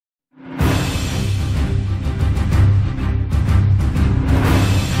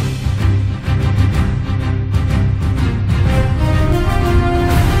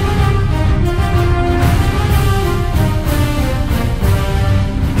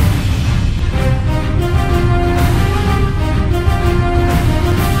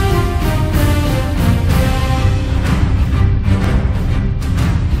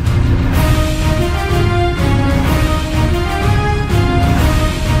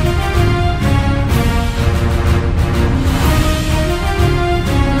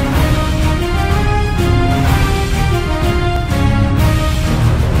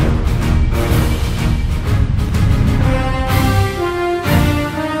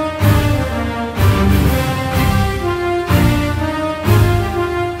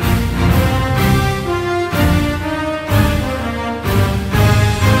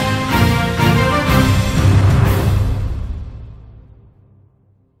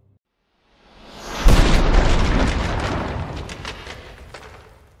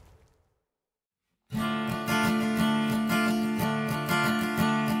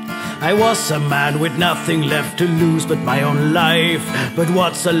I was a man with nothing left to lose but my own life. But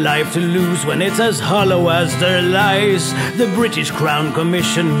what's a life to lose when it's as hollow as their lies? The British Crown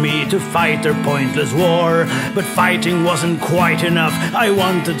commissioned me to fight their pointless war, but fighting wasn't quite enough, I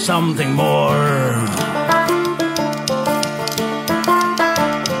wanted something more.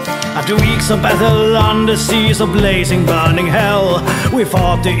 After weeks of battle on the seas of blazing, burning hell, we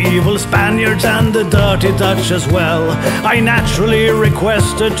fought the evil Spaniards and the dirty Dutch as well. I naturally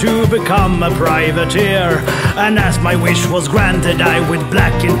requested to become a privateer, and as my wish was granted, I with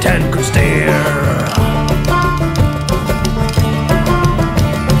black intent could steer.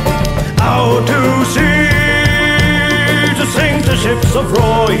 Out to sea, to sink the ships of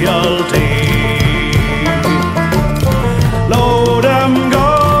royalty, load them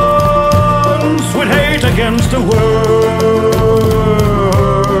guns with hate against the world.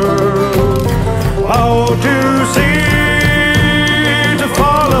 Out to sea, to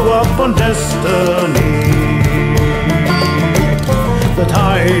follow up on destiny. The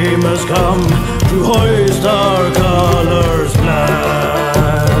time has come to hoist our colors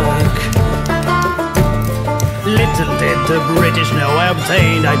black. Little did the British know I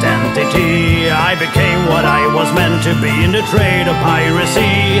obtained identity. I became what I was meant to be in the trade of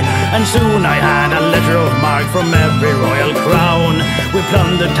piracy, and soon I had a letter of marque from every royal crown. We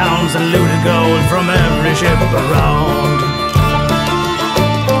plundered towns and looted gold from every ship around.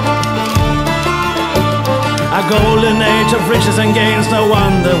 A golden age of riches and gains, no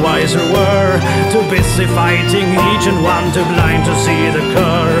one the wiser were. Too busy fighting, each and one too blind to see the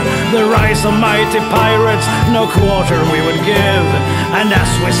cur. The rise of mighty pirates, no quarter we would give, and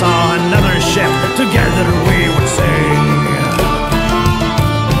as we saw another ship, together we would sing.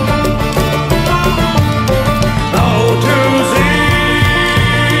 Out to sea,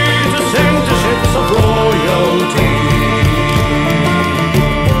 to sink the ships of royalty.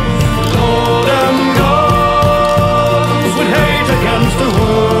 The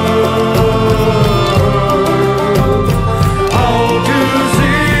world, out to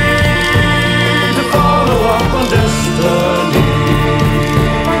sea, to follow up on destiny.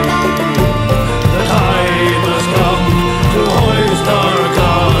 The time has come to hoist our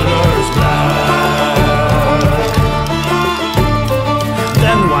colors black.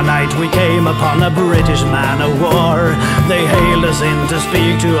 Then one night we came upon a British man of war. They hailed us in to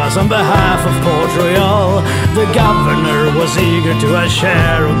speak to us on behalf of Port Royal. The governor was eager to a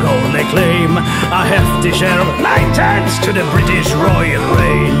share of gold they claim, a hefty share of 9/10 to the British royal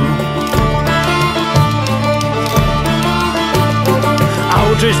reign.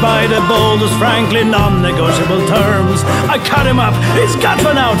 Outraged by the boldest, frankly non-negotiable terms, I cut him up, his gut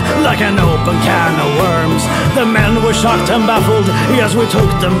went out like an open can of worms. The men were shocked and baffled, yes, we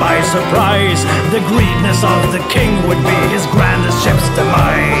took them by surprise. The greediness of the king would be his grandest ship's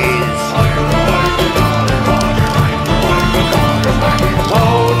demise.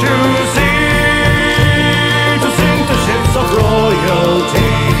 Out to sea, to sink the ships of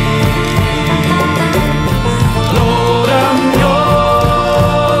royalty. Load them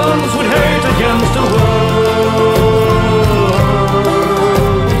guns with hate against the world.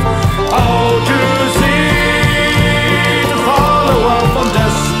 Out to sea, to follow up on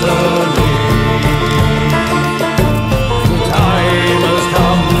destiny. The time has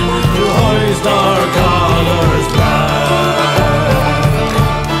come to hoist our colors black.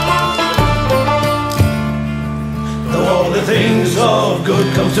 Things of good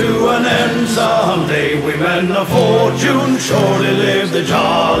come to an end someday. We men of fortune surely live the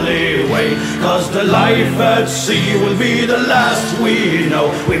jolly way, 'cause the life at sea will be the last we know.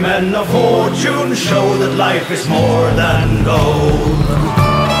 We men of fortune show that life is more than gold.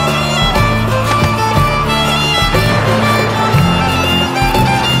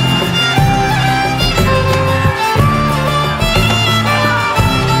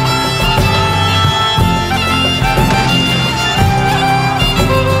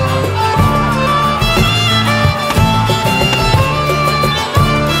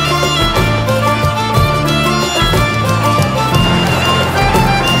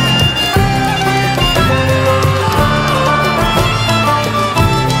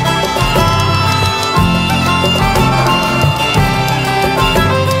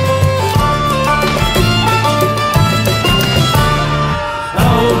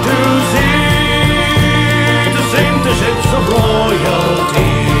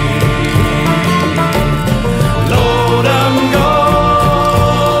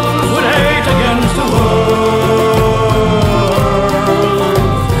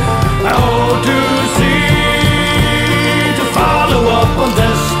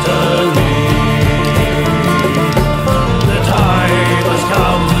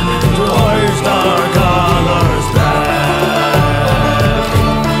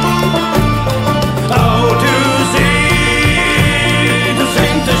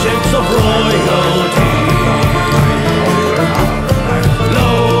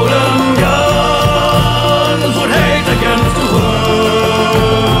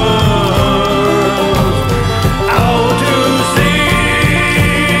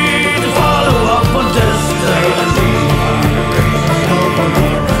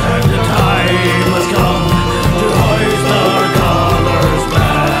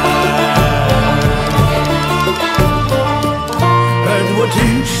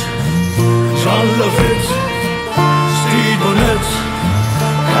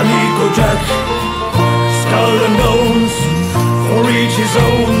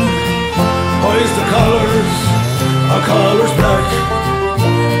 boys, the colours, our colours black.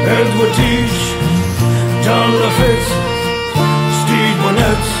 Edward Teach, John Lafitte, Steve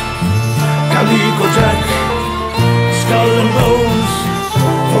Bonnet, Calico Jack, Skull and Bones,